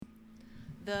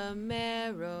The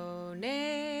Marinade.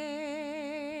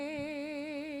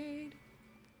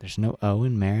 There's no O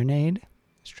in marinade.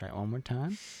 Let's try it one more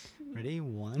time. Ready?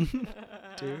 1,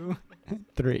 2,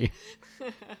 3.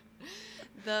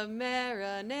 The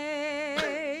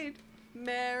Marinade.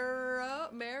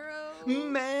 Marinade.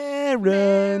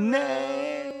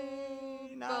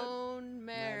 Bone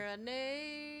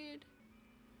marinade.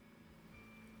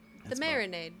 The That's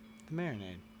Marinade. The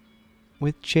Marinade.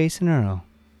 With Jason Earle.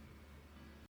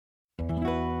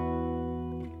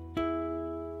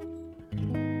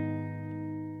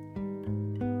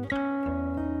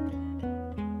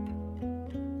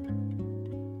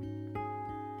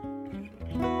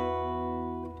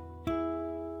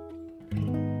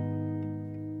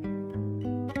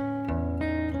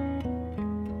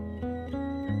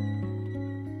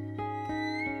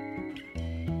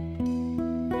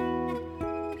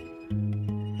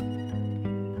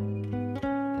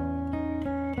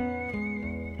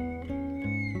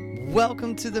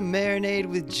 Welcome to the Marinade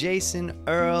with Jason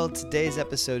Earle. Today's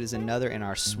episode is another in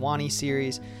our Swanee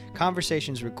series,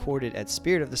 conversations recorded at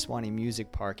Spirit of the Swanee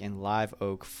Music Park in Live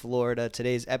Oak, Florida.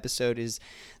 Today's episode is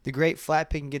the great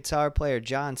flat-picking guitar player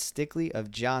John Stickley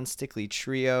of John Stickley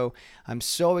Trio. I'm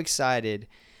so excited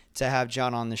to have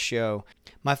John on the show.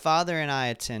 My father and I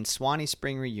attend Swanee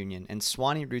Spring Reunion and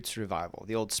Swanee Roots Revival,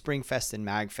 the old Spring Fest and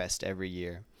Mag Fest every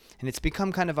year. And it's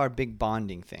become kind of our big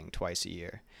bonding thing twice a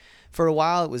year. For a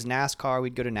while, it was NASCAR.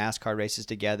 We'd go to NASCAR races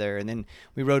together, and then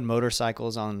we rode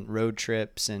motorcycles on road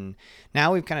trips. And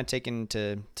now we've kind of taken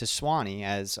to Swanee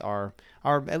as our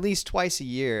at least twice a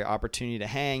year opportunity to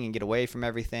hang and get away from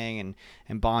everything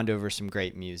and bond over some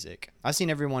great music. I've seen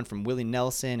everyone from Willie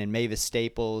Nelson and Mavis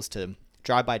Staples to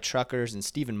Drive-By Truckers and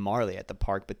Stephen Marley at the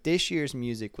park, but this year's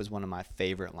music was one of my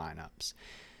favorite lineups.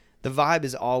 The vibe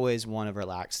is always one of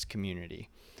relaxed community.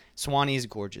 Swanee's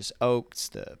gorgeous oaks,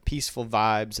 the peaceful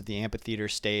vibes of the amphitheater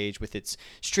stage with its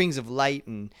strings of light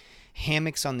and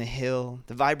hammocks on the hill,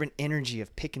 the vibrant energy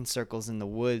of picking circles in the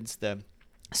woods, the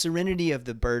serenity of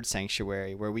the bird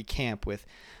sanctuary where we camp with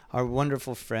our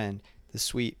wonderful friend, the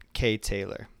sweet Kay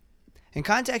Taylor. And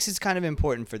context is kind of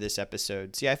important for this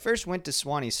episode. See, I first went to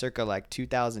Swanee circa like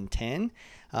 2010.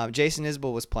 Jason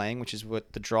Isbell was playing, which is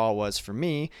what the draw was for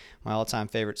me, my all-time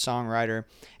favorite songwriter.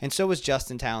 And so was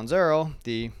Justin Townes Earle,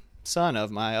 the son of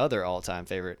my other all-time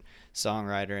favorite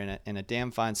songwriter and a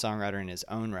damn fine songwriter in his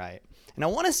own right. And I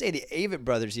want to say the Avett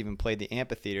Brothers even played the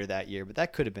amphitheater that year, but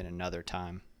that could have been another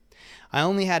time. I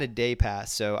only had a day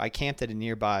pass, so I camped at a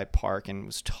nearby park and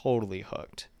was totally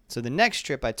hooked. So the next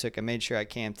trip I took, I made sure I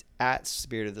camped at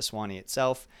Spirit of the Swanee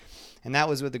itself, and that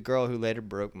was with a girl who later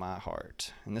broke my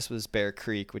heart. And this was Bear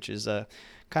Creek, which is a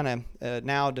kind of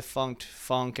now defunct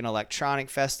funk and electronic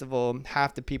festival.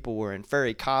 Half the people were in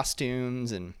furry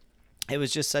costumes, and it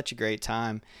was just such a great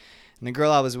time. And the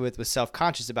girl I was with was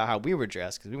self-conscious about how we were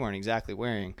dressed because we weren't exactly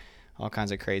wearing all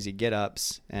kinds of crazy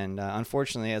get-ups. And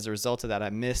unfortunately, as a result of that,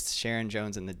 I missed Sharon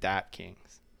Jones and the Dap Kings.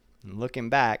 And looking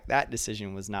back, that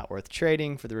decision was not worth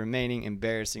trading for the remaining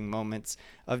embarrassing moments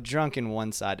of drunken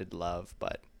one-sided love.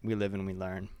 But we live and we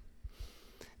learn.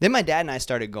 Then my dad and I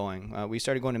started going. We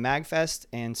started going to MagFest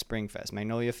and Springfest,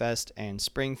 Magnolia Fest and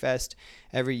Springfest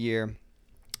every year.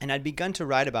 And I'd begun to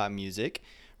write about music,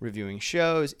 reviewing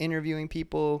shows, interviewing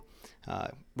people,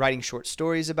 writing short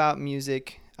stories about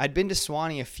music. I'd been to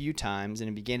Swanee a few times and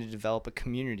it began to develop a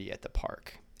community at the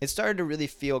park. It started to really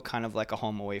feel kind of like a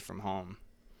home away from home.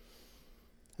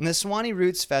 And the Swanee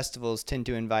Roots festivals tend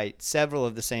to invite several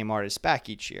of the same artists back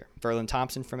each year. Verlin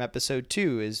Thompson from episode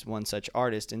 2 is one such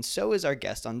artist, and so is our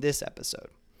guest on this episode.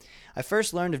 I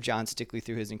first learned of John Stickley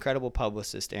through his incredible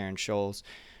publicist, Erin Scholes,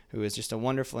 who is just a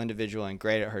wonderful individual and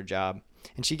great at her job.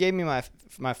 And she gave me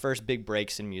my first big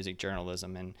breaks in music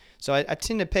journalism, and so I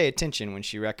tend to pay attention when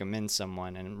she recommends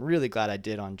someone, and I'm really glad I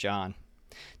did on John.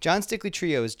 John Stickley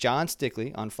Trio is John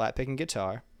Stickley on flat-picking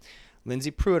guitar, Lindsey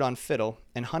Pruitt on fiddle,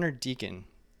 and Hunter Deacon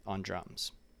on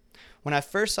drums. When I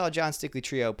first saw John Stickley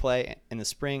Trio play in the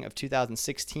spring of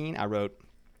 2016, I wrote,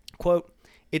 quote,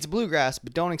 "It's bluegrass,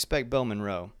 but don't expect Bill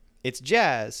Monroe. It's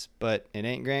jazz, but it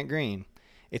ain't Grant Green.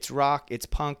 It's rock, it's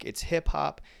punk, it's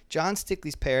hip-hop. John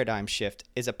Stickley's paradigm shift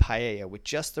is a paella with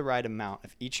just the right amount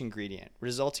of each ingredient,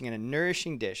 resulting in a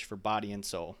nourishing dish for body and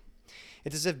soul.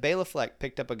 It's as if Bela Fleck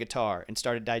picked up a guitar and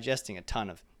started digesting a ton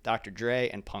of Dr. Dre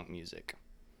and punk music.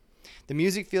 The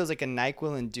music feels like a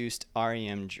NyQuil-induced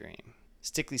REM dream.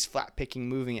 Stickley's flat-picking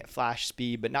moving at flash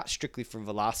speed, but not strictly for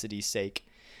velocity's sake.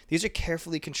 These are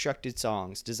carefully constructed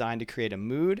songs designed to create a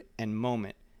mood and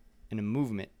moment and a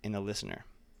movement in the listener.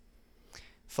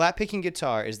 Flat picking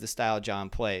guitar is the style John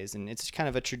plays, and it's kind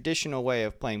of a traditional way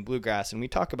of playing bluegrass, and we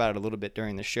talk about it a little bit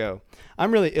during the show.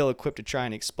 I'm really ill-equipped to try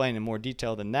and explain in more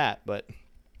detail than that, but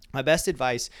my best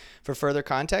advice for further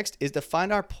context is to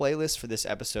find our playlist for this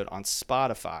episode on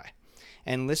Spotify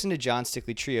and listen to John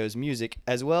Stickley Trio's music,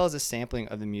 as well as a sampling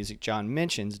of the music John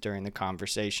mentions during the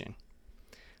conversation.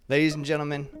 Ladies and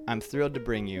gentlemen, I'm thrilled to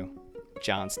bring you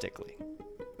John Stickley.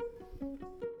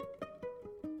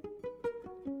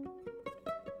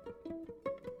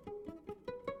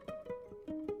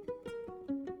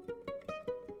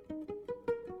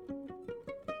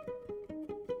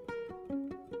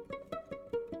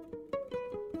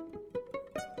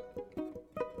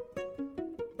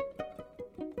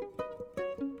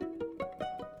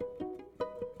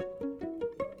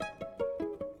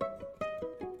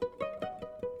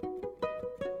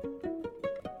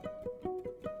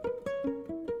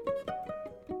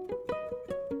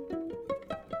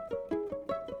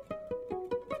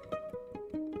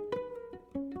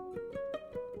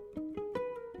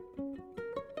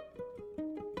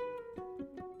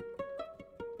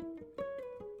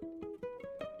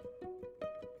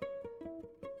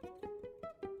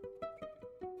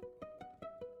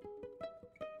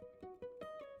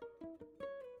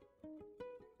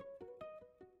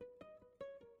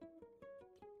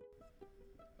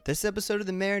 This episode of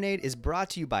The Marinade is brought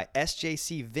to you by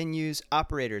SJC Venues,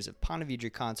 operators of Ponte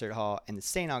Vedra Concert Hall and the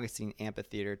St. Augustine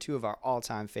Amphitheater, two of our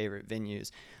all-time favorite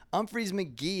venues. Humphreys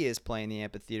McGee is playing the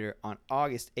amphitheater on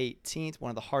August 18th,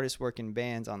 one of the hardest working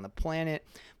bands on the planet,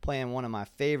 playing one of my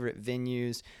favorite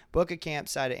venues. Book a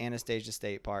campsite at Anastasia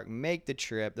State Park. Make the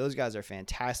trip. Those guys are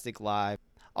fantastic live.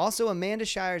 Also, Amanda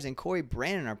Shires and Corey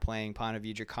Brandon are playing Ponte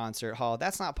Vedra Concert Hall.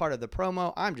 That's not part of the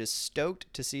promo. I'm just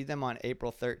stoked to see them on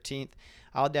April 13th.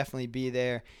 I'll definitely be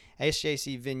there.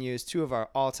 SJC Venues, two of our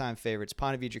all-time favorites,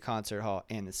 Ponte Vedra Concert Hall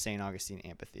and the St. Augustine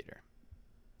Amphitheater.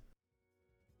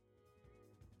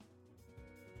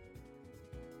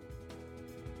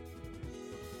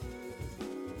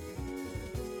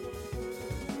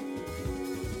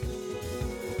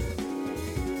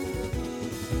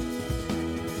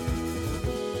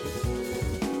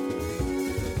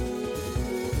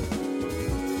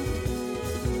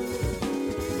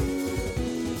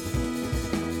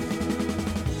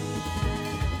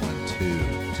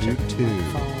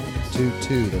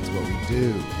 Two. That's what we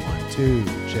do. 1, 2.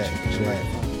 Check.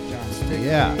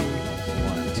 Yeah.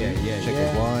 1, 2. Yeah. Check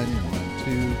it. 1,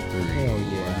 2, 3. Hell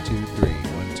yeah. 1, 2, 3.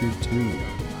 1, 2, 2.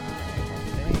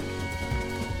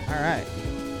 All right.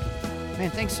 Man,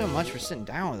 thanks so much for sitting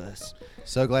down with us.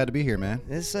 So glad to be here, man.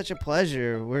 This is such a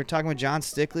pleasure. We're talking with John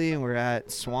Stickley, and we're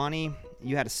at Swanee.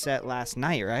 You had a set last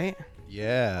night, right?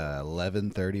 Yeah,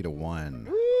 11:30 to 1.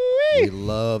 We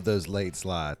love those late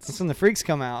slots. That's when the freaks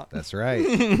come out. That's right.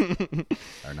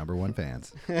 Our number one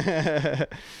fans.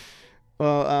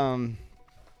 Well,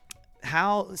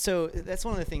 so that's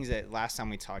one of the things that last time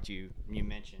we talked to you, you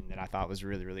mentioned that I thought was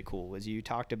really, really cool, was you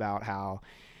talked about how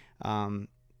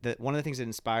that one of the things that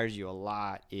inspires you a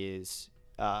lot is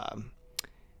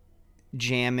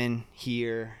jamming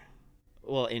here,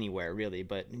 well, anywhere really,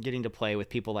 but getting to play with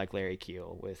people like Larry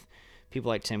Keel, with people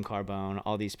like Tim Carbone,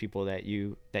 all these people that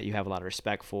you have a lot of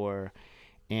respect for.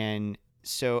 And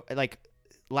so, like,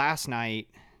 last night,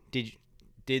 did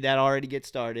that already get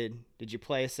started? Did you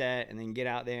play a set and then get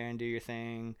out there and do your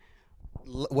thing?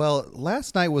 Well,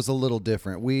 last night was a little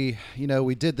different. We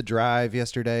did the drive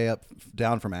yesterday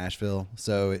down from Asheville.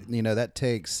 So, that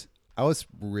takes, I was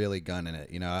really gunning it.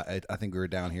 I think we were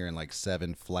down here in like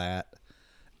 7 flat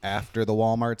after the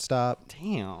Walmart stop.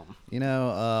 Damn.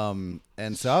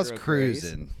 And so I was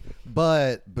cruising,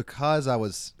 but because I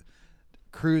was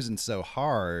cruising so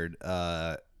hard,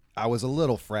 I was a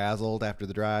little frazzled after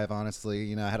the drive,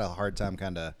 honestly. I had a hard time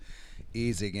kind of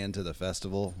easing into the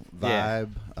festival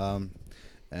vibe.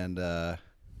 Yeah.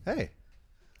 Hey.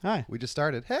 Hi. We just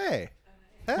started. Hey.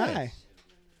 Hi.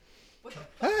 What the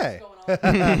fuck Hey. is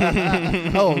going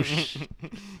on? Oh,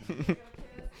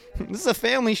 this is a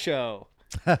family show.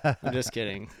 I'm just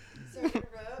kidding.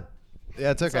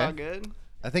 Yeah, it's okay. It's all good.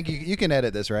 I think you can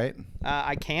edit this, right?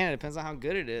 I can. It depends on how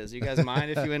good it is. You guys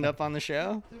mind if you end up on the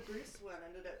show? The Bruce one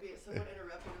ended up being someone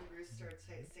interrupted and Bruce started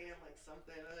saying like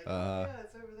something. Like, oh yeah,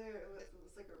 it's over there. It was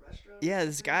like a restaurant. Yeah,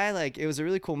 this guy, like, it was a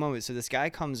really cool moment. So this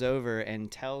guy comes over and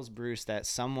tells Bruce that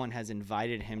someone has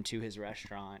invited him to his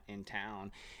restaurant in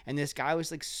town. And this guy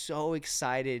was, like, so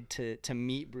excited to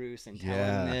meet Bruce and tell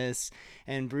him this.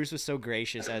 And Bruce was so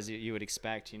gracious, as you would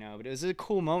expect, But it was a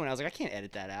cool moment. I was like, I can't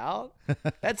edit that out.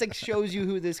 That's, like, shows you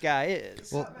who this guy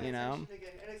is, Well, and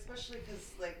especially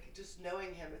because, like, just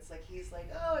knowing him, it's like he's like,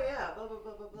 oh, yeah, blah, blah,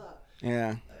 blah, blah, blah.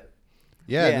 Yeah.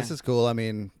 Yeah, Yeah. this is cool. I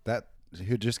mean, that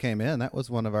who just came in, that was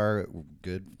one of our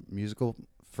good musical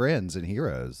friends and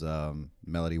heroes,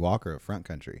 Melody Walker of Front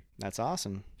Country. That's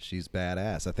awesome. She's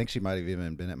badass. I think she might have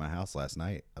even been at my house last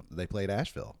night. They played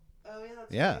Asheville. Oh, yeah,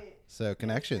 that's Yeah. right. So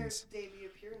connections. Their debut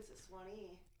appearance at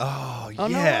Swanee. Oh, Oh,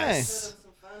 no yes. Showed them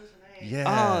some fun tonight. Yeah.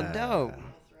 Oh, dope. All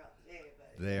throughout the day,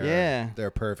 but They're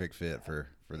a perfect fit for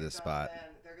this spot. And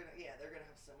they're gonna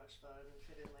have so much fun and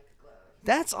fit in like a glove.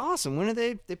 That's awesome. When are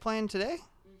they playing today?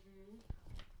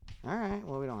 All right.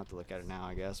 Well, we don't have to look at it now,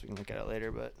 I guess. We can look at it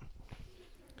later, but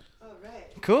All right.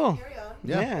 cool. Carry on.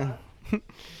 Yeah.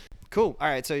 Cool. All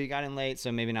right. So you got in late,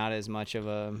 so maybe not as much of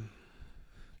a.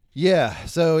 Yeah.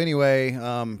 So anyway,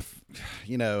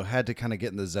 had to kind of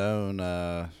get in the zone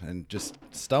and just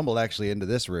stumbled actually into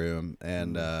this room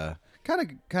and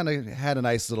kind of had a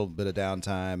nice little bit of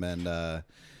downtime and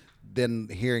then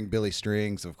hearing Billy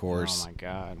Strings, of course. Oh my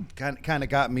God. Kind of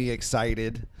got me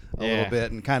excited a Yeah. little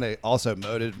bit and kind of also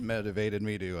motivated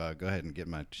me to go ahead and get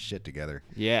my shit together.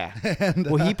 Yeah. And,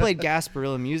 Well, he played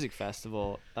Gasparilla Music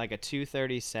Festival, like a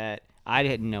 2:30 set. I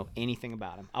didn't know anything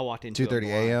about him. I walked into 2:30 it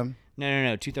blind. a.m.?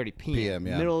 No, 2:30 p.m. PM,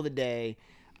 yeah. Middle of the day.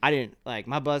 I didn't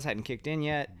my buzz hadn't kicked in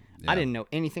yet. Yeah. I didn't know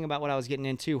anything about what I was getting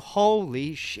into.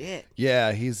 Holy shit.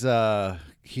 Yeah, he's a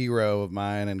hero of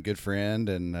mine and good friend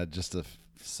and just a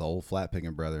soul flat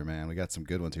picking brother, man. We got some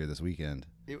good ones here this weekend.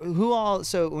 Who all?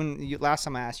 So last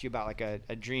time I asked you about like a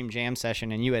dream jam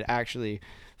session, and you had actually,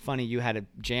 funny, you had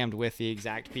jammed with the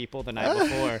exact people the night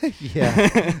before.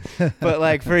 Yeah. But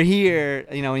like for here,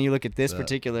 when you look at this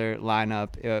particular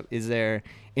lineup, is there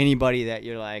anybody that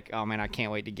you're like, oh man, I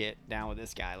can't wait to get down with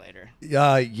this guy later?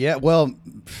 Yeah. Well,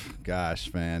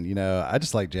 gosh, man. I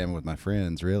just like jamming with my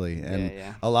friends, really, and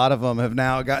Yeah. a lot of them have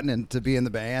now gotten into be in the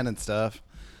band and stuff,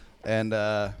 and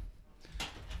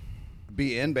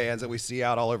be in bands that we see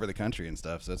out all over the country and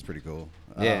stuff. So that's pretty cool.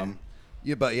 Yeah.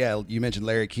 But you mentioned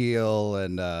Larry Keel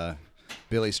and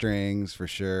Billy Strings for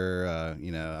sure.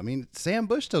 I mean, Sam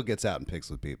Bush still gets out and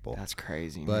picks with people. That's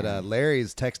crazy. But man.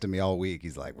 Larry's texting me all week.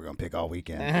 He's like, "We're gonna pick all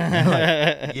weekend." I'm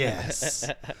like, yes.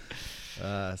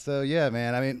 So yeah,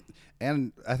 man. I mean,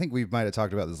 and I think we might have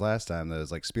talked about this last time. Though,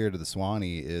 is like Spirit of the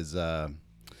Swanee is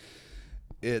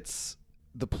it's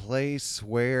the place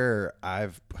where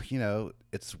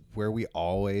it's where we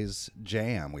always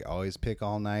jam. We always pick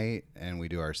all night and we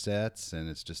do our sets, and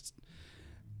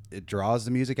it draws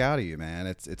the music out of you, man.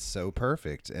 It's so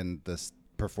perfect, and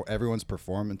everyone's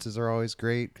performances are always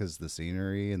great because the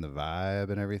scenery and the vibe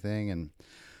and everything, and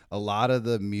a lot of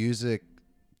the music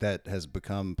that has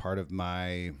become part of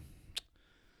my,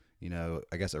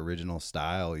 I guess original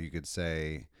style, you could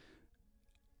say.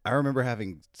 I remember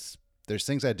there's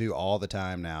things I do all the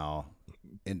time now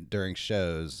during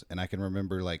shows, and I can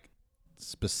remember like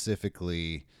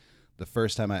specifically the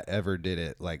first time I ever did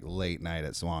it, like late night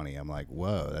at Swanee. I'm like,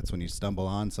 whoa, that's when you stumble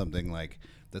on something like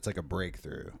that's like a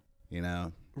breakthrough,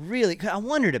 Really? 'Cause I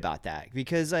wondered about that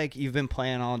because like you've been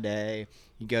playing all day,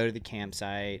 you go to the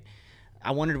campsite.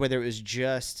 I wondered whether it was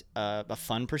just a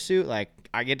fun pursuit, like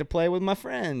I get to play with my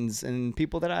friends and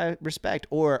people that I respect,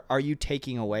 or are you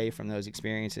taking away from those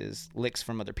experiences licks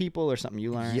from other people or something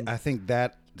you learned? Yeah, I think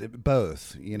that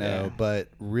both, but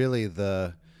really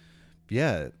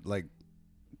like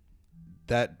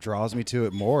that draws me to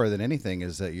it more than anything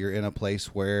is that you're in a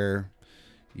place where,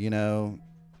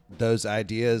 those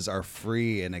ideas are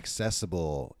free and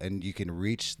accessible and you can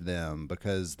reach them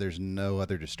because there's no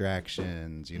other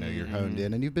distractions. You're honed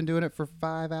in and you've been doing it for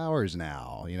 5 hours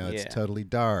now. It's totally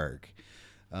dark.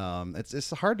 It's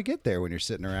hard to get there when you're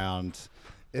sitting around.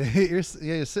 You're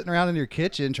sitting around in your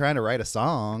kitchen trying to write a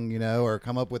song, or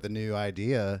come up with a new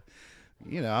idea.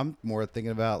 I'm more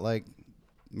thinking about like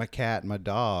my cat and my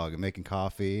dog and making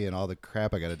coffee and all the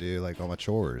crap I got to do, like all my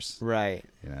chores. Right.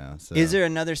 So. Is there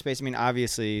another space? I mean,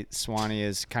 obviously Swanee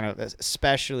is kind of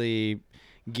especially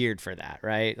geared for that,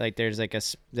 right? Like there's like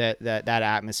that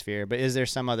atmosphere, but is there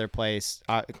some other place?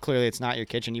 Clearly it's not your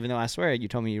kitchen, even though I swear you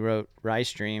told me you wrote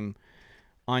Rice Dream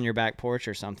on your back porch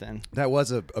or something. That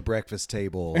was a breakfast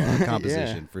table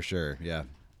composition for sure. Yeah.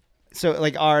 So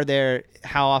like,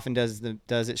 how often does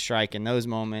it strike in those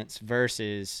moments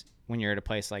versus when you're at a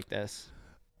place like this?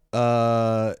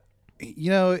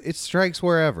 It strikes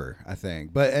wherever, I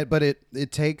think, but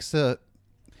it takes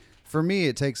for me,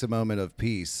 it takes a moment of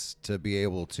peace to be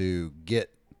able to get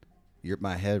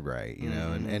my head right,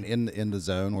 and in the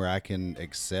zone where I can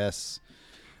access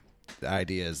the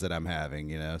ideas that I'm having,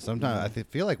 sometimes I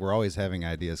feel like we're always having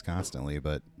ideas constantly,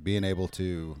 but being able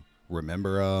to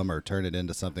remember them or turn it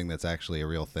into something that's actually a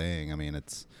real thing. I mean,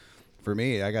 for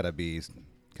me, I gotta be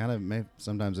kind of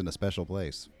sometimes in a special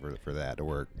place for that to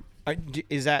work.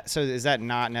 Is that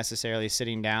not necessarily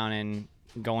sitting down and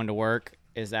going to work?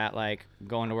 Is that like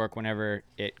going to work whenever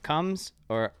it comes,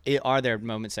 or are there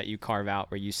moments that you carve out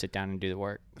where you sit down and do the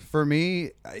work? For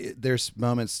me, there's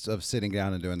moments of sitting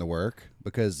down and doing the work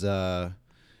because,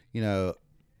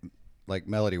 like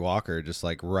Melody Walker just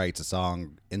like writes a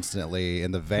song instantly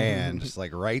in the van, just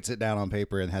like writes it down on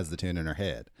paper and has the tune in her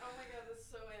head. Oh my god,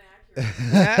 that's so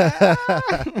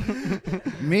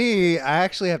inaccurate. Me, I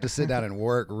actually have to sit down and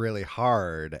work really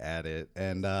hard at it,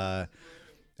 and a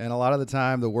lot of the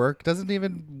time the work doesn't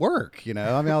even work. I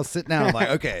mean, I'll sit down, I'm like,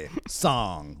 okay,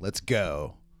 song, let's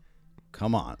go,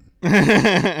 come on.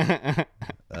 But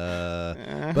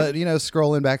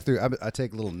scrolling back through, I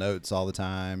take little notes all the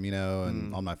time,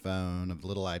 and on my phone of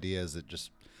little ideas that just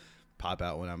pop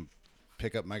out when I'm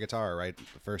pick up my guitar right the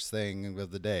first thing of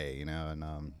the day, and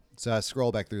so I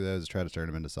scroll back through those, try to turn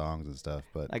them into songs and stuff.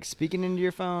 But like speaking into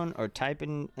your phone or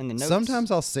typing in the notes.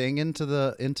 Sometimes I'll sing into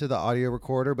the audio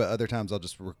recorder, but other times I'll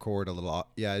just record a little.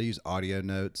 Yeah, I use audio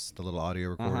notes, the little audio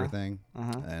recorder thing,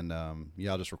 and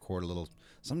I'll just record a little.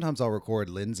 Sometimes I'll record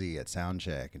Lindsay at sound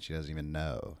check, and she doesn't even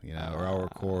know, or I'll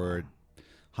record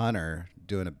Hunter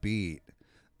doing a beat.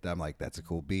 That I'm like, that's a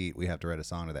cool beat. We have to write a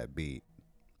song to that beat.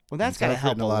 Well, that's got to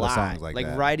help a lot. Of songs like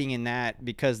that. Writing in that,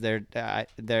 because I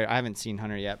haven't seen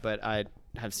Hunter yet, but I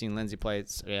have seen Lindsay play.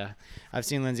 Yeah, I've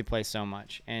seen Lindsay play so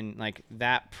much, and like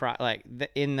that,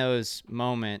 in those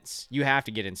moments, you have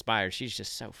to get inspired. She's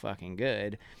just so fucking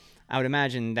good. I would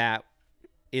imagine that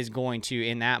is going to,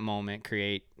 in that moment,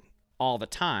 create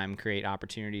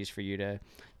opportunities for you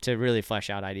to really flesh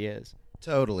out ideas.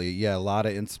 Totally. Yeah, a lot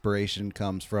of inspiration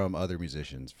comes from other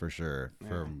musicians, for sure,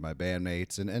 from my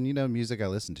bandmates and music I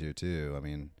listen to too. I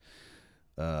mean,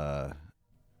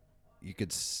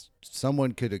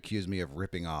 someone could accuse me of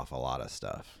ripping off a lot of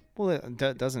stuff. Well,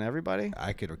 doesn't everybody?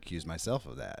 I could accuse myself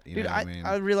of that. Dude, I mean?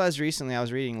 I realized recently, I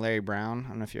was reading Larry Brown. I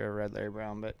don't know if you ever read Larry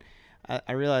Brown, but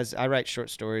I realized I write short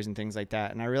stories and things like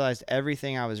that, and I realized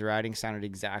everything I was writing sounded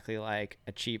exactly like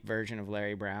a cheap version of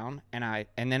Larry Brown, and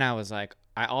then I was like,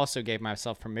 I also gave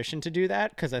myself permission to do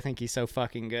that because I think he's so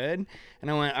fucking good,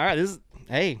 and I went, all right,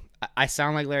 I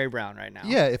sound like Larry Brown right now.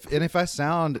 Yeah, if I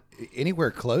sound anywhere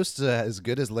close to as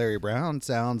good as Larry Brown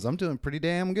sounds, I'm doing pretty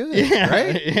damn good,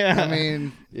 right? Yeah, I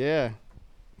mean, yeah,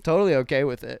 totally okay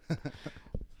with it.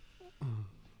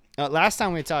 Last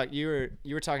time we talked, you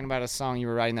were talking about a song you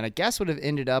were writing that I guess would have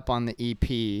ended up on the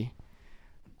EP.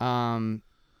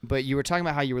 But you were talking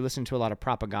about how you were listening to a lot of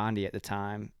Propaganda at the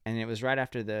time, and it was right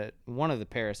after one of the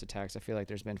Paris attacks. I feel like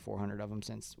there's been 400 of them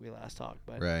since we last talked,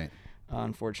 but right.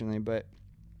 Unfortunately, but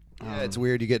yeah, it's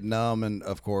weird. You get numb, and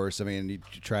of course, I mean, you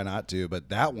try not to, but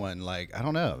that one, like, I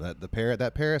don't know,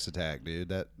 that Paris attack, dude,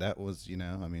 that was,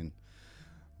 I mean,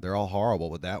 they're all horrible,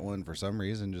 but that one for some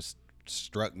reason just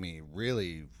struck me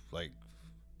really, like,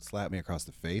 slapped me across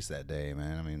the face that day,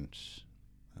 man. I mean,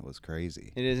 that was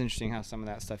crazy. It is interesting how some of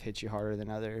that stuff hits you harder than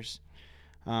others.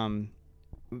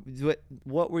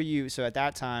 What were you, so at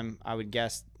that time, I would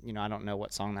guess, I don't know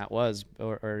what song that was,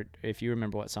 or if you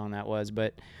remember what song that was,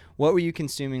 but what were you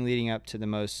consuming leading up to the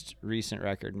most recent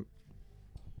record?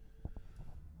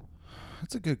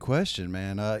 That's a good question,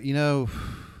 man.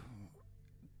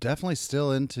 Definitely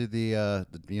still into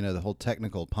the whole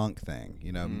technical punk thing,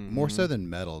 more so than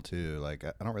metal too. Like,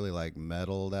 I don't really like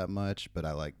metal that much, but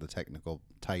I like the technical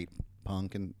tight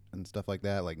punk and stuff like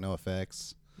that, like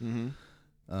NoFX.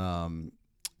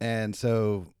 And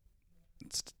so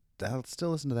I'll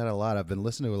still listen to that a lot. I've been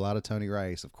listening to a lot of Tony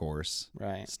Rice, of course.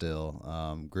 Right. Still,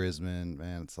 Grisman,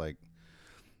 man, it's like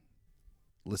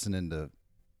listening to.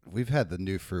 We've had the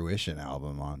New Fruition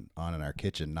album on in our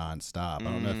kitchen nonstop. I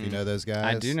don't know if you know those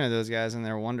guys. I do know those guys, and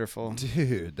they're wonderful.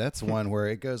 Dude, that's one where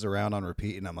it goes around on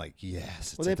repeat, and I'm like,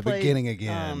 yes, it's at the beginning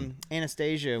again.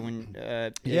 Anastasia, when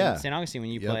in St. Augustine, when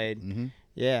you played. Mm-hmm.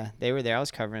 Yeah, they were there. I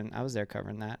was there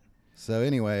covering that. So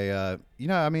anyway,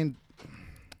 I mean,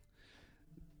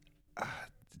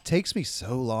 it takes me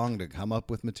so long to come up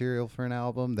with material for an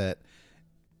album that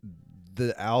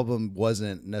the album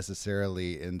wasn't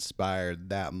necessarily inspired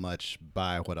that much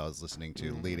by what I was listening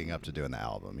to leading up to doing the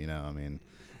album. I mean,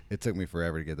 it took me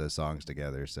forever to get those songs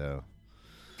together. So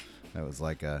that was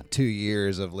like 2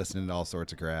 years of listening to all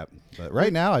sorts of crap. But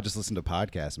right now I just listen to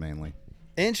podcasts mainly.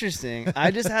 Interesting. I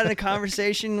just had a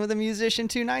conversation with a musician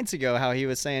 2 nights ago, how he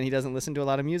was saying he doesn't listen to a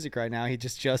lot of music right now. He's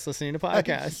just listening to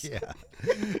podcasts. Yeah.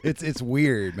 It's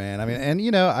weird, man. I mean,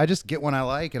 and I just get one I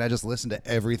like and I just listen to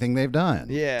everything they've done.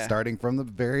 Yeah. Starting from the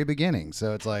very beginning.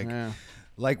 So it's like,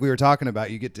 like we were talking about,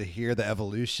 you get to hear the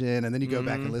evolution and then you go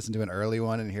back and listen to an early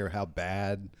one and hear how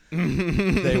bad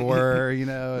they were,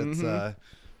 It's,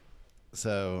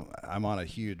 So I'm on a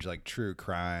huge like true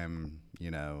crime,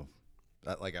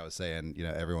 like I was saying,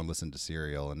 everyone listened to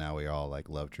Serial and now we all like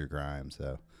love true crime.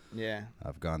 So Yeah.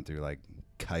 I've gone through like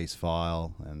Case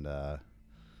File and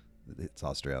it's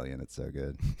Australian. It's so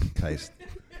good. Case.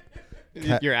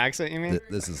 Your accent, you mean?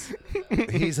 This is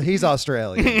he's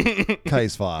Australian.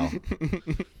 Case File.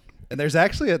 And there's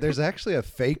actually a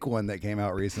fake one that came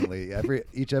out recently.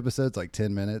 Each episode's like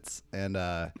 10 minutes and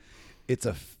it's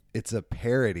a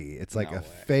parody. It's like a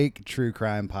fake true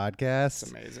crime podcast.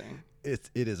 It's amazing.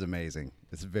 It is amazing.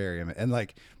 It's very and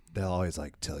like they'll always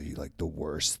like tell you like the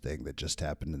worst thing that just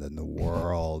happened in the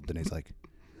world, and he's like,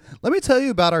 "Let me tell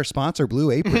you about our sponsor, Blue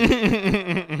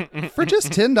Apron. For just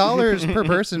 $10 per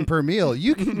person per meal,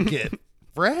 you can get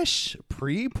fresh,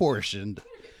 pre-portioned."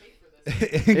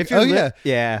 If you're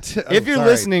if you're sorry.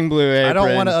 listening, Blue Apron, I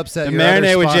don't want to upset the your other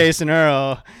Marinade with sponsor. Jason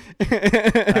Earle.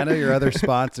 I know your other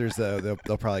sponsors though;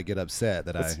 they'll probably get upset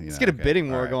that Let's get a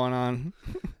bidding war going on.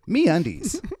 Me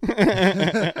undies.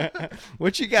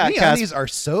 What you got, Me Casper? undies are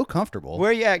so comfortable.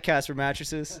 Where you at, Casper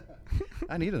Mattresses?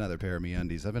 I need another pair of me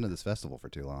undies. I've been to this festival for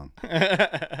too long.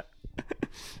 I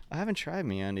haven't tried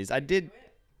me undies. I did. Do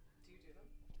you do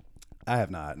them? I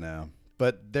have not, no,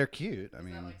 but they're cute. I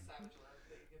mean, Is that like Savage Love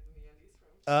that you get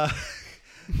the MeUndies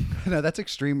from? no, that's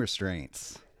extreme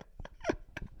restraints.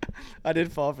 I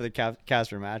did fall for the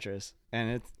Casper mattress,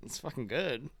 and it's fucking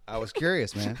good. I was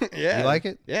curious, man. Yeah, You like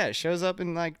it? Yeah, it shows up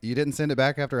in like You didn't send it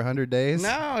back after 100 days?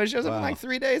 no, it shows up in Wow. like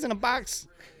 3 days in a box.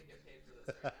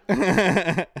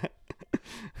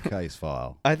 Case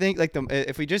File. I think like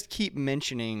if we just keep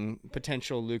mentioning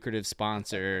potential lucrative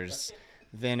sponsors,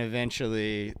 then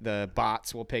eventually the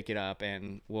bots will pick it up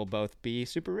and we'll both be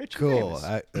super rich. and Cool.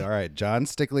 famous. All right,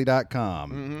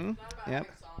 johnstickley.com. Mm-hmm. Yep.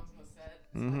 Songs on the set.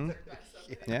 It's Mhm. like their best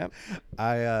subject. Yep.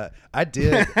 I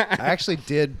actually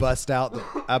did busted out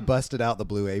the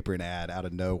Blue Apron ad out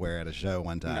of nowhere at a show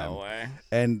one time. No way.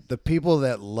 And the people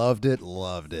that loved it.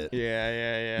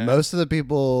 Yeah. Most of the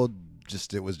people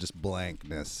it was just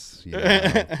blankness.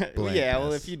 Yeah, well,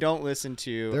 Blankness. if you don't listen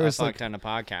to There a was fuck like- ton of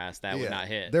podcasts, that would not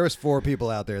hit. There was 4 people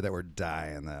out there that were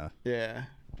dying though. Yeah,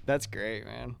 that's great,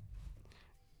 man.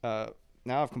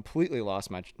 Now I've completely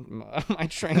lost my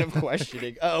train of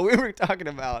questioning. Oh, we were talking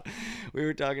about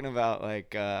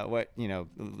like what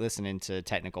listening to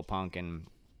technical punk and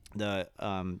the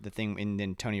thing, and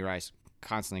then Tony Rice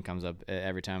constantly comes up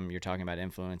every time you're talking about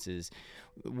influences.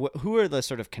 Who are the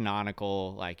sort of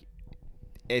canonical, like,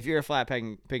 if you're a flat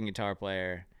picking guitar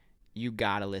player, you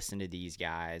gotta listen to these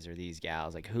guys or these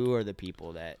gals. Like, who are the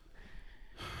people that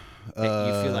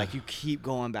you feel like you keep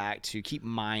going back to, keep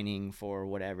mining for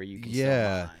whatever you can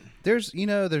still mine?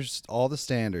 There's all the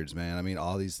standards, man. I mean,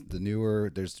 all the newer,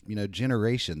 there's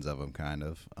generations of them kind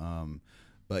of,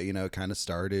 but kind of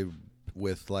started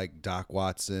with like Doc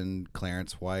Watson,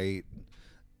 Clarence White.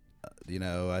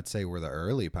 I'd say we're the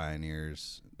early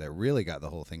pioneers that really got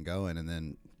the whole thing going, and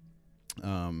then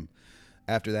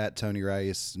after that, Tony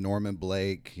Rice, Norman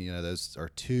Blake. Those are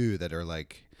 2 that are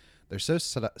like, they're so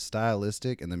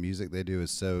stylistic, and the music they do is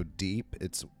so deep.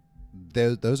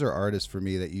 Those are artists for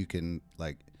me that you can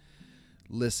like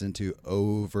listen to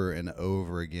over and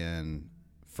over again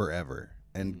forever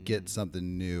and get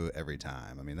something new every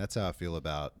time. I mean, that's how I feel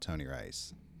about Tony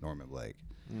Rice, Norman Blake.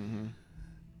 Mm-hmm.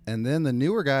 And then the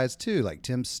newer guys too, like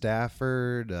Tim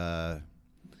Stafford,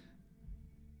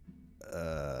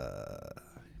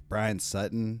 Brian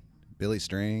Sutton, Billy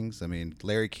Strings. I mean,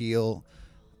 Larry Keel.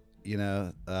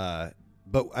 But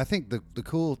I think the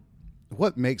cool,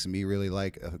 what makes me really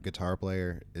like a guitar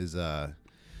player is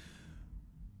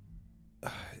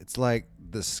it's like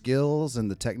the skills and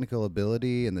the technical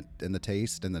ability and the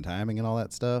taste and the timing and all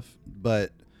that stuff,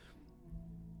 but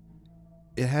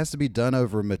it has to be done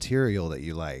over material that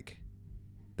you like,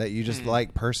 that you just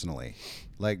like personally.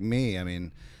 Like me, I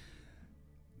mean,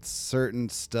 certain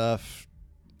stuff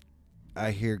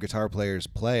I hear guitar players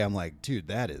play, I'm like, dude,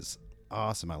 that is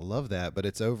awesome. I love that, but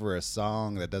it's over a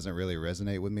song that doesn't really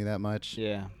resonate with me that much.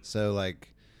 Yeah. So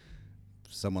like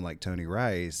someone like Tony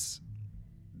Rice,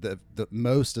 the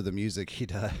most of the music he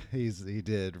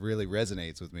did really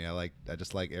resonates with me. I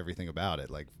just like everything about it,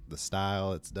 like the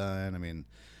style it's done. I mean,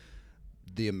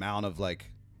 the amount of like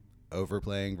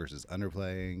overplaying versus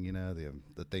underplaying,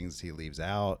 the things he leaves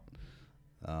out,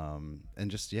 and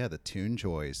just the tune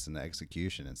choice and the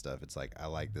execution and stuff. It's like I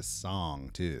like this song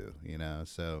too,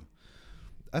 so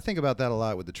I think about that a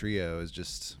lot with the trio, is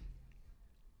just,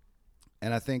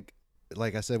 and I think,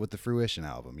 like I said, with the Fruition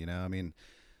album, I mean,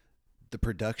 the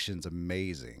production's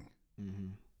amazing.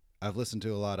 Mm-hmm. I've listened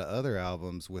to a lot of other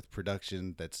albums with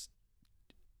production that's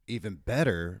even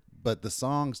better, but the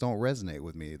songs don't resonate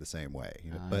with me the same way.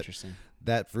 You know? But Interesting.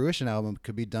 that Fruition album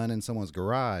could be done in someone's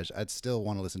garage. I'd still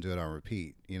want to listen to it on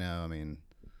repeat. You know, I mean,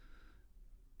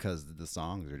 because the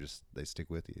songs are just, they stick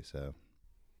with you. So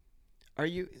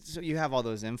So you have all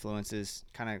those influences,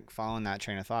 kind of following that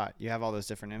train of thought. You have all those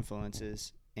different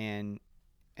influences, and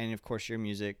of course your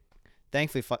music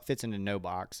thankfully fits into no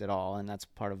box at all, and that's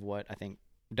part of what I think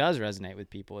does resonate with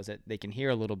people, is that they can hear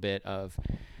a little bit of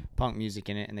punk music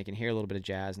in it, and they can hear a little bit of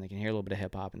jazz, and they can hear a little bit of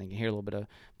hip hop, and they can hear a little bit of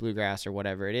bluegrass or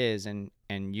whatever it is, and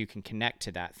you can connect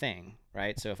to that thing,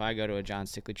 right? So if I go to a John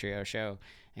Stickley Trio show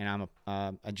and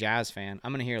I'm a jazz fan,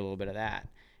 I'm gonna hear a little bit of that.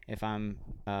 If I'm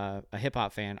a hip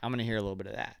hop fan, I'm gonna hear a little bit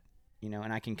of that, you know,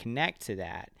 and I can connect to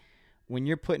that. When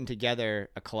you're putting together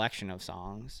a collection of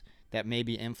songs that may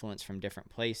be influenced from different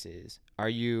places, are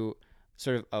you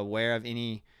sort of aware of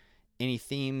any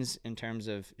themes in terms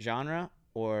of genre,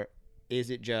 or is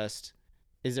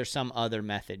there some other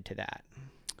method to that?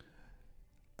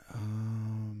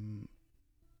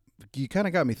 You kind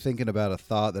of got me thinking about a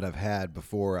thought that I've had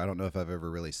before. I don't know if I've ever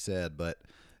really said, but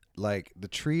like the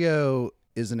trio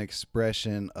is an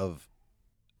expression of,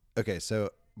 okay, so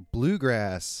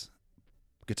bluegrass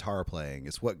guitar playing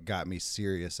is what got me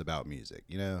serious about music,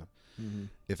 you know? Mm-hmm.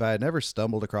 If I had never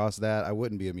stumbled across that, I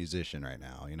wouldn't be a musician right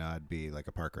now. You know, I'd be like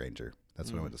a park ranger.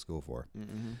 That's what I went to school for.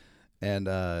 Mm-hmm.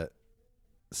 And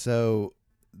so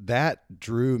that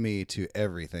drew me to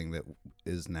everything that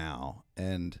is now.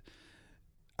 And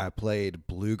I played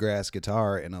bluegrass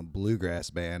guitar in a bluegrass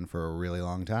band for a really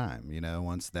long time, you know,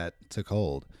 once that took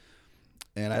hold.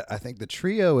 And I think the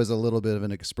trio is a little bit of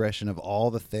an expression of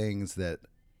all the things that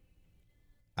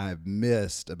I've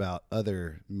missed about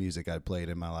other music I've played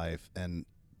in my life, and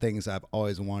things I've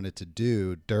always wanted to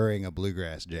do during a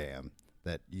bluegrass jam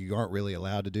that you aren't really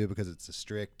allowed to do because it's a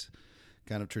strict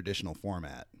kind of traditional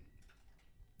format,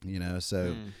 you know?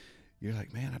 So you're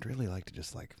like, man, I'd really like to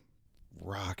just like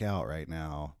rock out right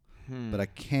now, but I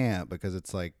can't because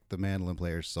it's like the mandolin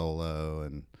player's solo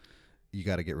and you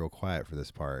got to get real quiet for this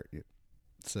part.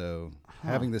 So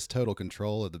having this total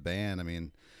control of the band, I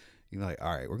mean, you're like,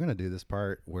 all right, we're going to do this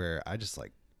part where I just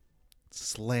like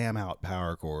slam out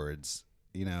power chords,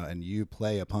 you know, and you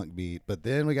play a punk beat, but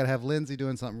then we got to have Lindsay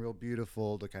doing something real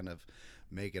beautiful to kind of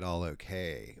make it all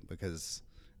okay. Because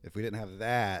if we didn't have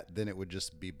that, then it would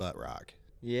just be butt rock.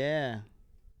 Yeah.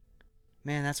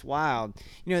 Man, that's wild.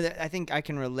 You know, I think I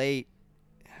can relate.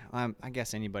 I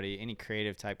guess any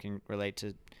creative type can relate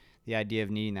to the idea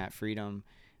of needing that freedom.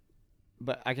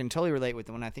 But I can totally relate with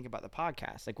when I think about the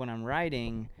podcast. Like when I'm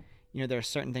writing, you know, there are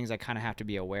certain things I kind of have to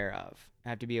be aware of. I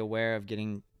have to be aware of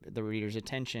getting the reader's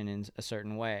attention in a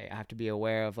certain way. I have to be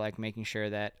aware of like making sure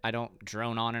that I don't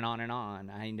drone on and on and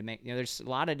on. I need to make, you know, there's a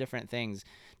lot of different things,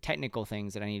 technical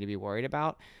things that I need to be worried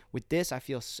about. With this, I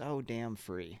feel so damn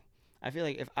free. I feel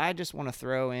like if I just want to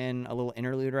throw in a little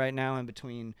interlude right now in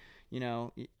between, you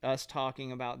know, us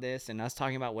talking about this and us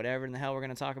talking about whatever in the hell we're going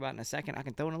to talk about in a second, I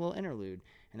can throw in a little interlude.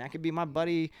 And that could be my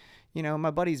buddy, you know, my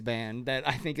buddy's band that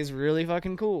I think is really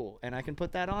fucking cool. And I can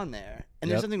put that on there. And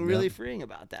there's something really freeing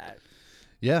about that.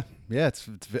 Yeah. It's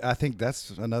I think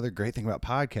that's another great thing about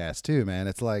podcasts too, man.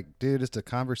 It's like, dude, it's a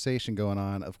conversation going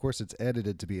on. Of course, it's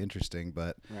edited to be interesting,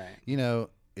 but, you know,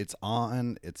 it's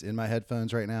on. It's in my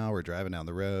headphones right now. We're driving down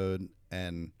the road,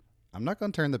 and I'm not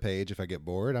going to turn the page if I get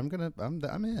bored. I'm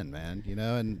in, man, you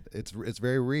know, and it's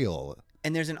very real.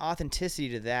 And there's an authenticity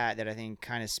to that I think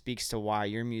kind of speaks to why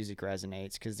your music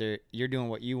resonates, because you're doing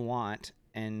what you want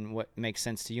and what makes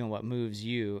sense to you and what moves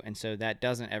you. And so that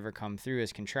doesn't ever come through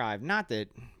as contrived. Not that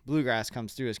bluegrass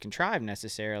comes through as contrived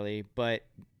necessarily, but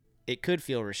it could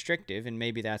feel restrictive, and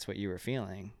maybe that's what you were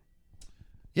feeling.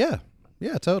 Yeah,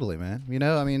 totally, man. You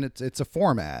know, I mean, it's a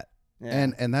format.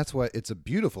 Yeah. And that's what, it's a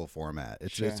beautiful format.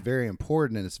 It's very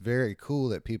important, and it's very cool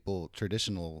that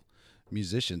traditional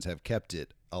musicians have kept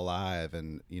it alive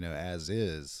and, you know, as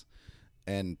is,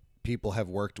 and people have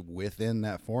worked within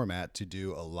that format to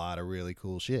do a lot of really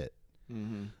cool shit.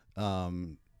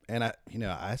 And I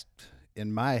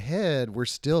in my head, we're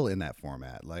still in that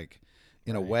format, like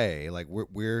in a way, like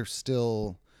we're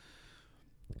still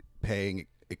paying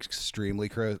extremely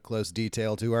close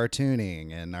detail to our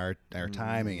tuning and our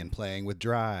timing and playing with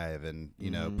drive and, you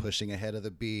know, pushing ahead of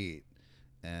the beat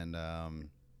and,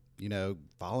 you know,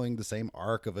 following the same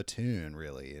arc of a tune,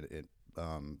 really.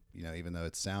 You know, even though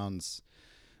it sounds,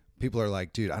 people are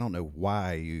like, dude, I don't know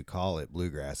why you call it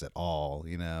bluegrass at all,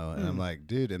 you know? And I'm like,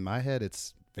 dude, in my head,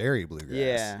 it's very bluegrass.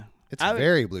 Yeah. It's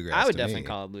very bluegrass. I would to definitely me.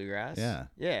 call it bluegrass. Yeah.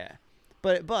 Yeah.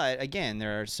 But again,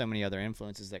 there are so many other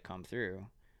influences that come through.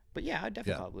 But yeah, I'd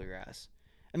definitely call it bluegrass.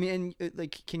 I mean, and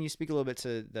like, can you speak a little bit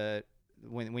to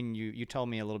when you told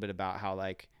me a little bit about how,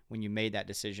 like, when you made that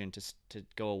decision to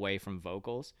go away from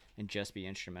vocals and just be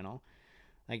instrumental,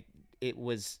 like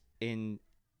was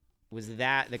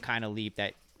that the kind of leap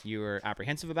that you were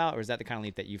apprehensive about, or was that the kind of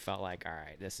leap that you felt like, all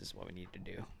right, this is what we need to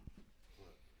do?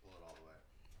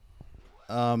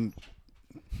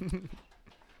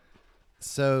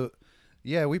 So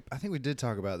yeah, I think we did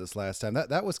talk about this last time.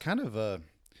 That was kind of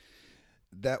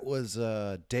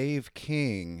Dave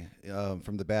King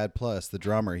from the Bad Plus, the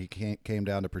drummer. He came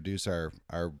down to produce our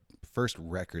first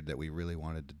record that we really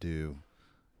wanted to do,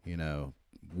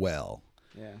 well.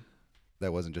 Yeah.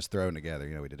 That wasn't just thrown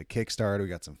together. We did a Kickstarter, we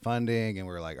got some funding, and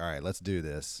we were like, all right, let's do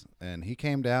this. And he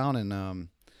came down and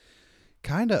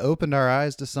kind of opened our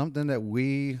eyes to something that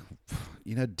we,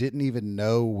 didn't even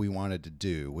know we wanted to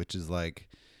do, which is like,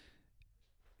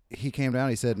 he came down,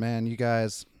 he said, man, you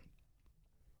guys,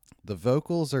 the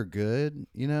vocals are good.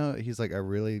 He's like,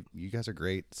 you guys are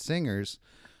great singers,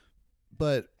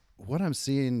 but what I'm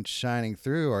seeing shining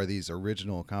through are these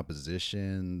original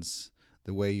compositions,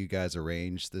 the way you guys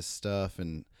arrange this stuff.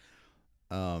 And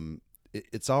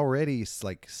it's already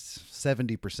like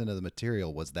 70% of the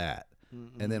material was that.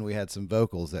 Mm-hmm. And then we had some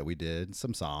vocals that we did,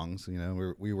 some songs,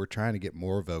 we were trying to get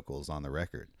more vocals on the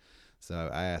record. So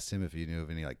I asked him if he knew of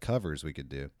any like covers we could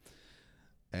do.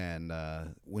 And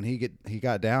when he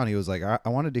got down, he was like, I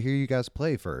wanted to hear you guys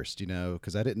play first,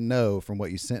 because I didn't know from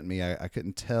what you sent me. I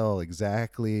couldn't tell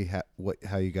exactly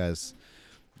how you guys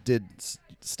did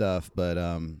stuff. But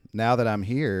now that I'm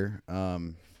here, I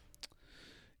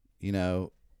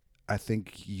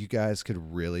think you guys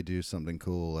could really do something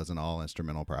cool as an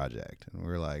all-instrumental project. And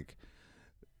we're like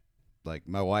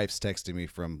my wife's texting me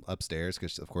from upstairs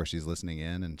because, of course, she's listening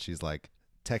in, and she's like,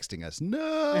 texting us,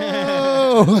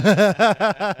 no,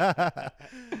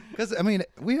 because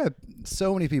we had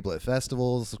so many people at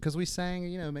festivals because we sang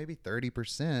maybe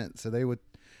 30%, so they would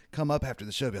come up after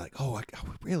the show and be like, I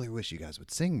really wish you guys would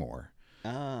sing more.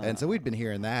 And so we'd been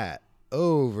hearing that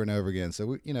over and over again, so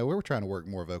we were trying to work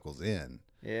more vocals in,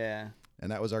 and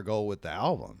that was our goal with the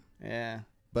album.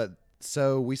 But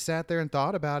so we sat there and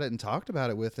thought about it and talked about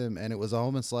it with him, and it was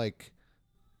almost like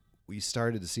we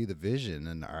started to see the vision,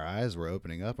 and our eyes were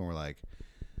opening up, and we're like,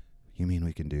 you mean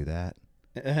we can do that?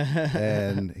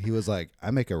 And he was like,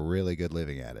 I make a really good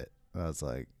living at it. And I was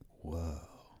like, whoa.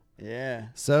 Yeah.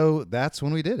 So that's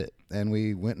when we did it. And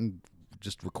we went and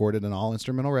just recorded an all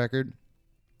instrumental record.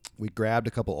 We grabbed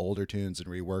a couple older tunes and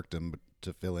reworked them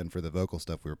to fill in for the vocal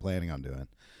stuff we were planning on doing.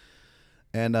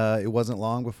 And it wasn't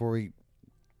long before we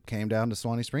came down to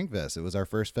Swanee Spring Fest. It was our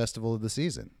first festival of the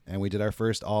season, and we did our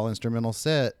first all instrumental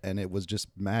set, and it was just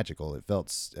magical.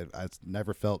 I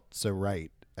never felt so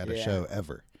right at a show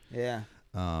ever.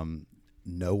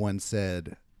 No one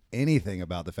said anything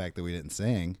about the fact that we didn't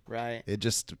sing. Right. It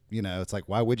just, it's like,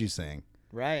 why would you sing?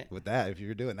 Right. With that, if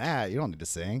you're doing that, you don't need to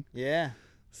sing. Yeah.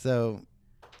 So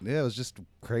yeah, it was just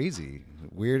crazy,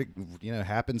 weird,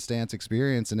 happenstance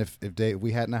experience. And if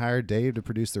we hadn't hired Dave to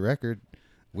produce the record,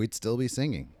 we'd still be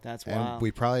singing. That's wild. And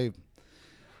we probably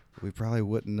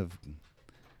wouldn't have.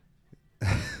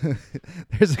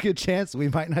 There's a good chance we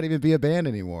might not even be a band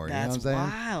anymore. That's you know what I'm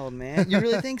saying? wild, man. You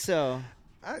really think so?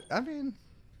 I mean,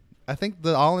 I think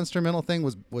the all instrumental thing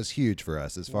was huge for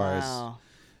us as far as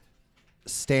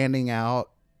standing out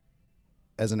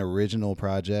as an original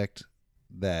project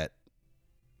that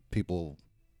people,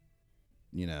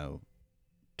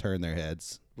 turn their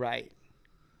heads. Right.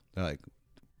 They're like,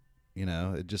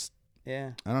 it just,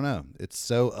 I don't know. It's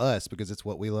so us because it's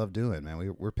what we love doing,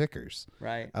 man. We're pickers.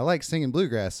 Right. I like singing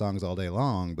bluegrass songs all day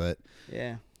long, but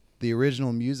the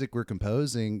original music we're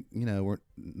composing,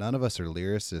 none of us are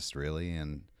lyricists really,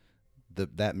 and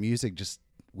that music just,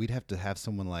 we'd have to have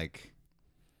someone like,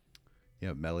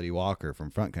 Melody Walker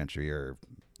from Front Country or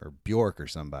Bjork or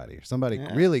somebody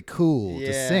really cool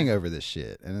to sing over this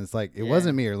shit. And it's like, it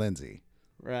wasn't me or Lindsay.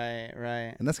 Right.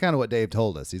 And that's kind of what Dave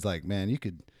told us. He's like, man,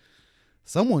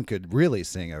 someone could really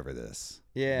sing over this.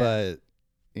 Yeah. But,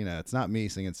 it's not me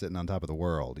singing Sitting on Top of the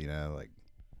World, like.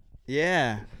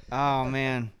 Yeah. Oh,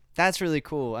 man. That's really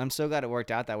cool. I'm so glad it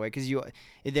worked out that way because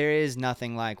there is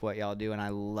nothing like what y'all do, and I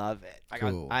love it. Like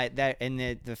cool.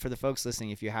 For the folks listening,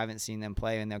 if you haven't seen them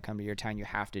play and they'll come to your town, you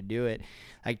have to do it.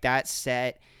 Like that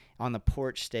set on the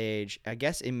porch stage, I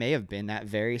guess it may have been that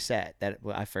very set that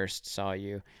I first saw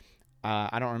you.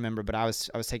 I don't remember, but I was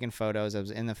taking photos. I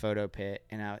was in the photo pit,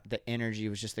 and the energy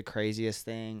was just the craziest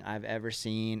thing I've ever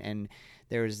seen. And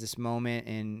there was this moment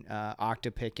in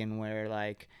Octopickin where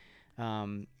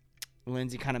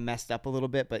Lindsay kind of messed up a little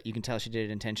bit, but you can tell she did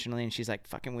it intentionally, and she's like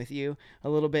fucking with you a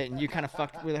little bit, and you kind of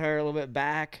fucked with her a little bit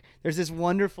back. There's this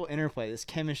wonderful interplay, this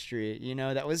chemistry,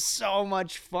 that was so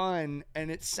much fun, and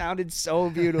it sounded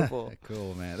so beautiful.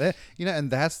 Cool, man.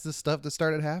 And that's the stuff that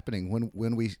started happening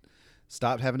when we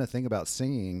stopped having to think about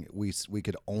singing. We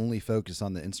could only focus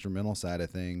on the instrumental side of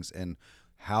things, and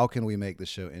how can we make the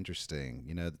show interesting?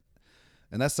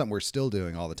 And that's something we're still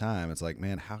doing all the time. It's like,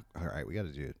 man, all right, we got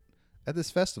to do it. At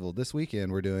this festival this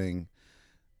weekend, we're doing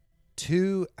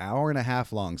 2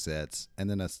 hour-and-a-half long sets, and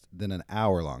then an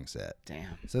hour-long set.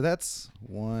 Damn. So that's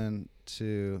 4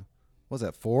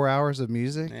 hours of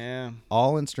music? Yeah.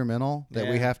 All instrumental that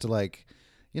we have to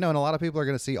and a lot of people are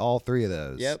going to see all 3 of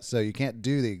those. Yep. So you can't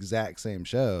do the exact same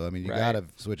show. I mean, you got to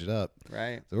switch it up.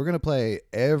 Right. So we're going to play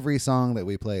every song that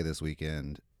we play this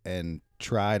weekend and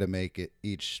try to make it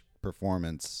each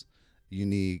performance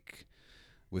unique,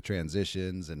 with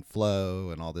transitions and flow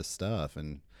and all this stuff.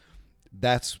 And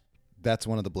that's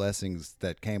one of the blessings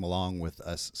that came along with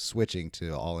us switching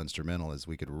to all instrumental, is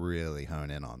we could really hone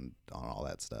in on all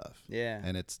that stuff. Yeah.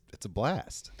 And it's a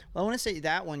blast. Well, I want to say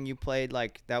that one you played,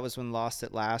 that was when Lost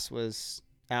at Last was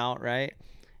out, right?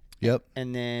 Yep.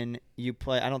 And then you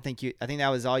play, I think that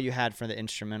was all you had for the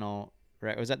instrumental,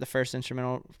 right? Was that the first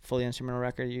fully instrumental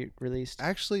record you released?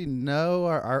 Actually,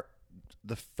 no.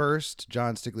 The first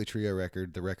John Stickley Trio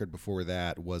record, the record before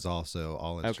that, was also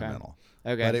all instrumental.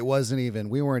 Okay. But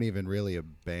we weren't even really a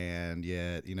band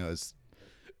yet. It's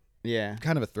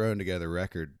kind of a thrown together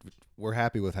record. We're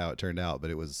happy with how it turned out,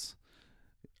 but it was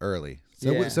early.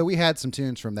 So we had some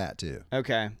tunes from that too.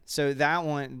 Okay. So that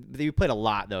one, you played a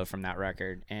lot though from that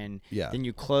record. And then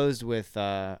you closed with,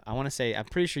 I'm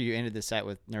pretty sure you ended the set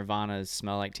with Nirvana's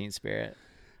Smell Like Teen Spirit.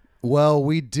 Well,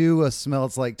 we do a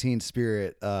Smells Like Teen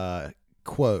Spirit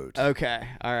quote. Okay.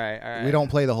 All right. We don't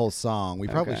play the whole song. We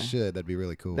probably should. That'd be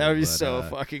really cool. That would be so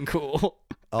fucking cool.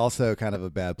 Also kind of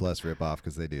a Bad Plus ripoff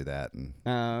because they do that. And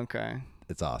okay.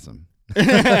 It's awesome.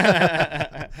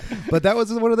 But that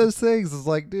was one of those things. It's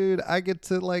like, dude, I get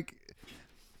to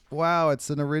wow,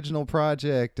 it's an original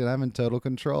project and I'm in total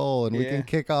control, and we can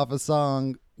kick off a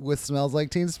song with Smells Like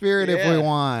Teen Spirit if we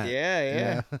want.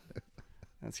 Yeah.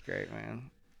 That's great, man.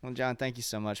 Well, John, thank you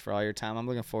so much for all your time. I'm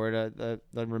looking forward to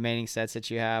the remaining sets that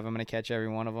you have. I'm going to catch every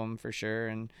one of them for sure,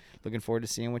 and looking forward to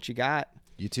seeing what you got.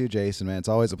 You too, Jason, man. It's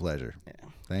always a pleasure. Yeah.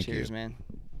 Thank you. Cheers, man.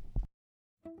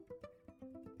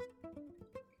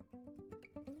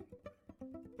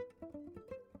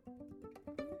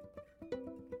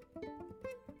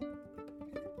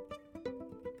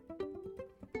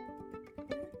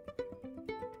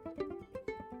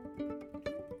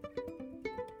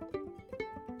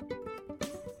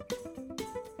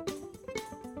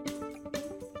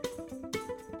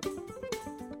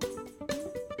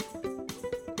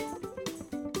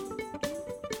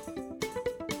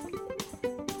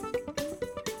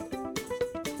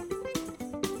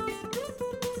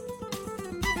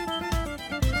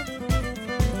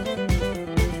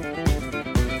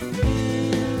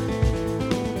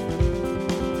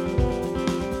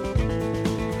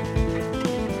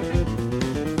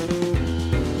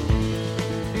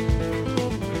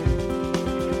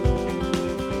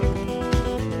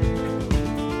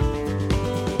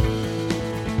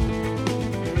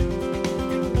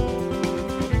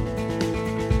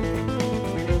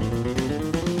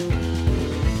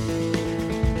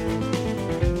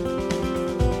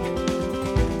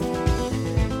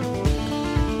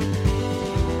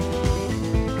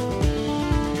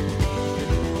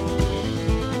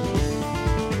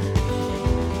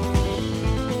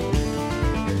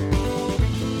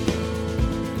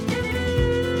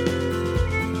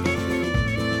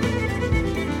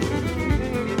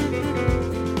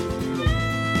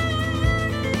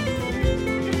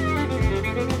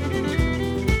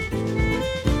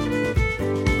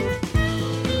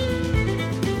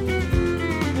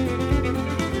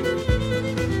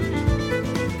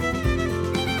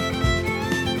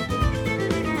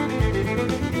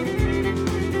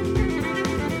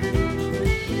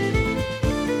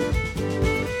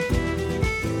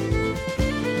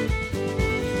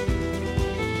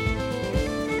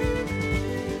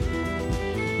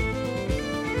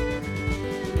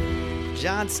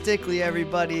 John Stickley,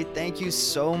 everybody. Thank you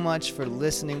so much for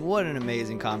listening. What an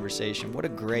amazing conversation. What a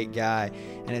great guy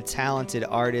and a talented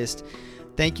artist.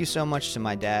 Thank you so much to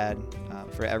my dad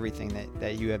for everything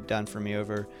that you have done for me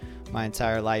over my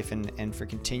entire life, and for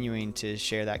continuing to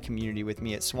share that community with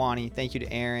me at Swanee. Thank you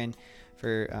to Aaron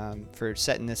for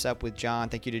setting this up with John.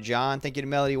 Thank you to John. Thank you to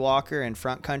Melody Walker and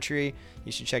Front Country.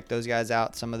 You should check those guys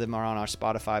out. Some of them are on our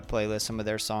Spotify playlist. Some of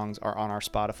their songs are on our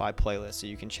Spotify playlist, so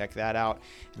you can check that out.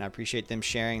 And I appreciate them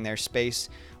sharing their space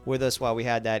with us while we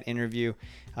had that interview.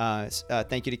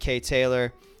 Thank you to Kay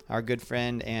Taylor, our good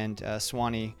friend and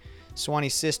Swanee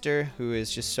sister, who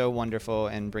is just so wonderful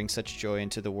and brings such joy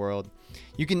into the world.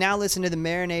 You can now listen to the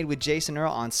Marinade with Jason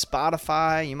Earle on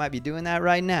Spotify. You might be doing that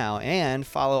right now, and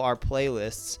follow our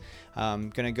playlists. I'm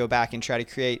going to go back and try to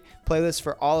create playlists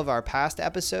for all of our past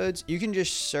episodes. You can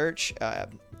just search the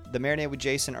Marinade with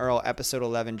Jason Earle, episode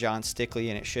 11, John Stickley,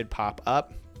 and it should pop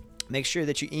up. Make sure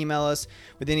that you email us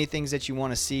with any things that you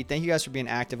want to see. Thank you guys for being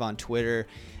active on Twitter,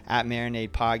 at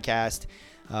Marinade Podcast.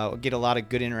 We'll get a lot of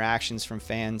good interactions from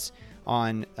fans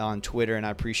on Twitter, and I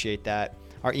appreciate that.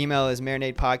 Our email is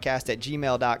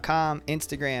marinadepodcast@gmail.com.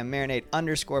 Instagram,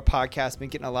 marinade_podcast. Been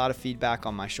getting a lot of feedback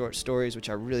on my short stories, which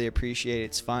I really appreciate.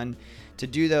 It's fun to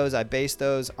do those. I base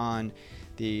those on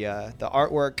the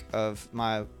artwork of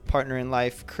my partner in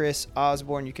life, Chris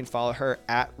Osborne. You can follow her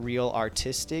at Real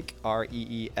Artistic,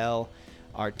 REEL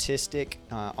Artistic,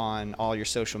 on all your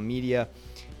social media.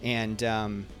 And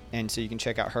so you can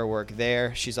check out her work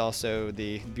there. She's also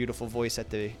the beautiful voice at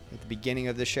the beginning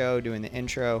of the show, doing the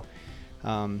intro,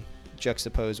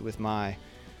 juxtaposed with my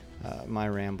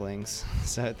ramblings.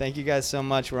 So thank you guys so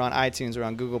much. We're on iTunes, we're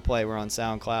on Google Play, we're on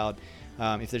SoundCloud.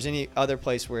 If there's any other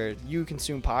place where you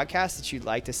consume podcasts that you'd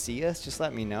like to see us, just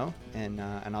let me know, and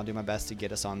I'll do my best to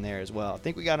get us on there as well. I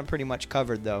think we got them pretty much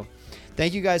covered, though.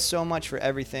 Thank you guys so much for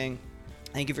everything.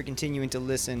 Thank you for continuing to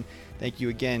listen. Thank you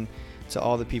again to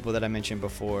all the people that I mentioned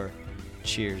before.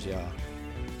 Cheers, y'all.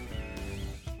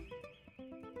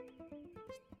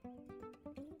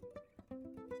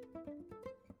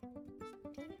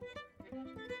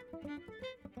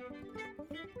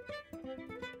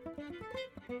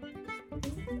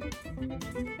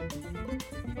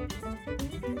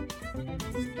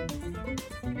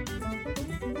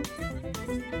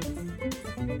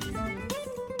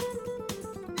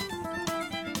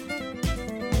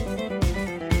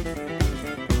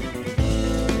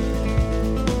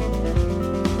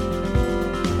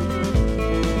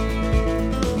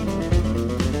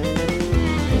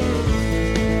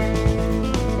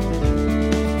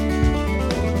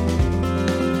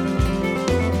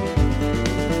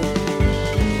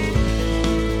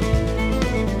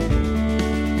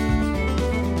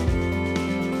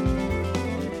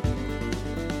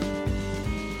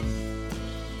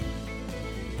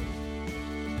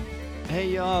 Hey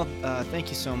y'all, thank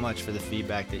you so much for the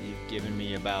feedback that you've given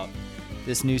me about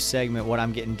this new segment, What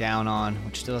I'm Getting Down On,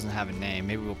 which still doesn't have a name.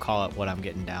 Maybe we'll call it What I'm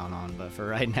Getting Down On, but for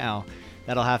right now,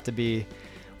 that'll have to be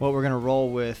what we're going to roll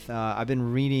with. I've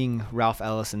been reading Ralph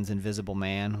Ellison's Invisible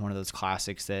Man, one of those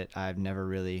classics that I've never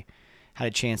really had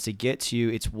a chance to get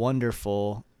to. It's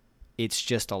wonderful. It's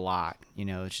just a lot,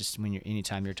 it's just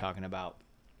anytime you're talking about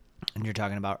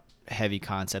heavy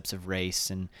concepts of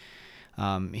race, and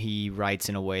he writes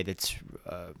in a way that's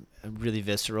really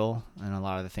visceral, and a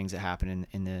lot of the things that happen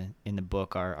in the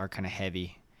book are kind of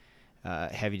heavy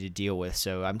to deal with.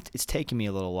 So it's taken me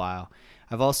a little while.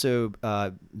 I've also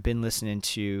been listening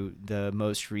to the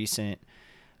most recent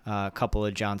couple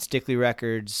of John Stickley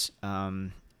records,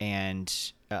 and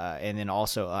then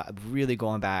also really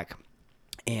going back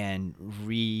and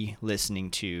re-listening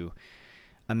to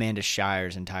Amanda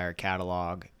Shire's entire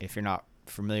catalog. If you're not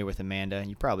familiar with Amanda,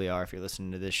 you probably are if you're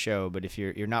listening to this show, but if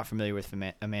you're not familiar with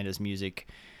Amanda's music,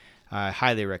 I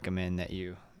highly recommend that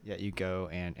you go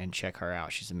and check her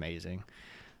out. She's amazing.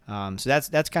 So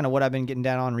that's kind of what I've been getting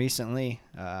down on recently.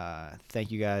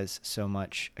 Thank you guys so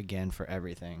much again for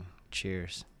everything.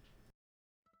 Cheers.